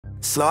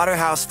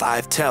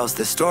Slaughterhouse-Five tells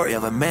the story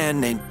of a man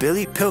named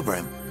Billy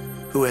Pilgrim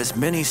who has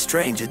many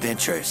strange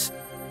adventures.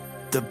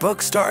 The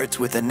book starts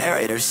with the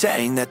narrator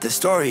saying that the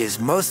story is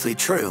mostly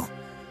true,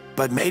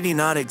 but maybe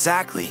not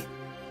exactly.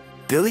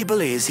 Billy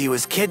believes he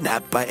was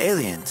kidnapped by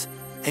aliens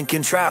and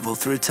can travel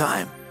through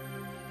time.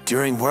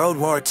 During World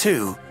War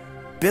II,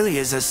 Billy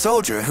is a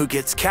soldier who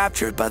gets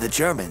captured by the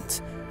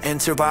Germans and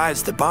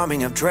survives the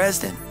bombing of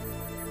Dresden.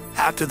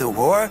 After the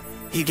war,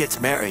 he gets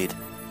married,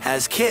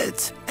 has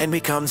kids, and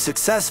becomes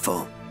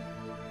successful.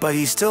 But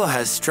he still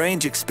has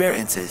strange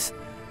experiences,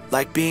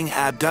 like being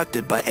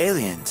abducted by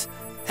aliens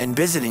and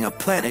visiting a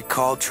planet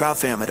called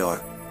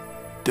Tralfamadore.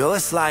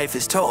 Billy's life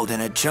is told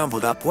in a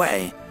jumbled-up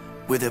way,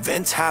 with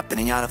events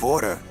happening out of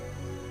order.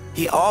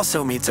 He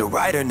also meets a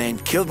writer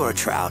named Kilgore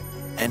Trout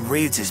and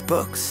reads his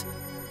books.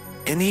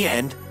 In the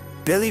end,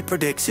 Billy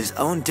predicts his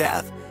own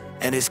death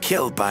and is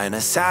killed by an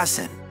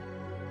assassin.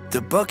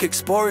 The book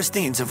explores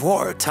themes of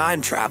war,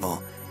 time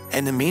travel,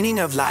 and the meaning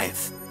of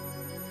life.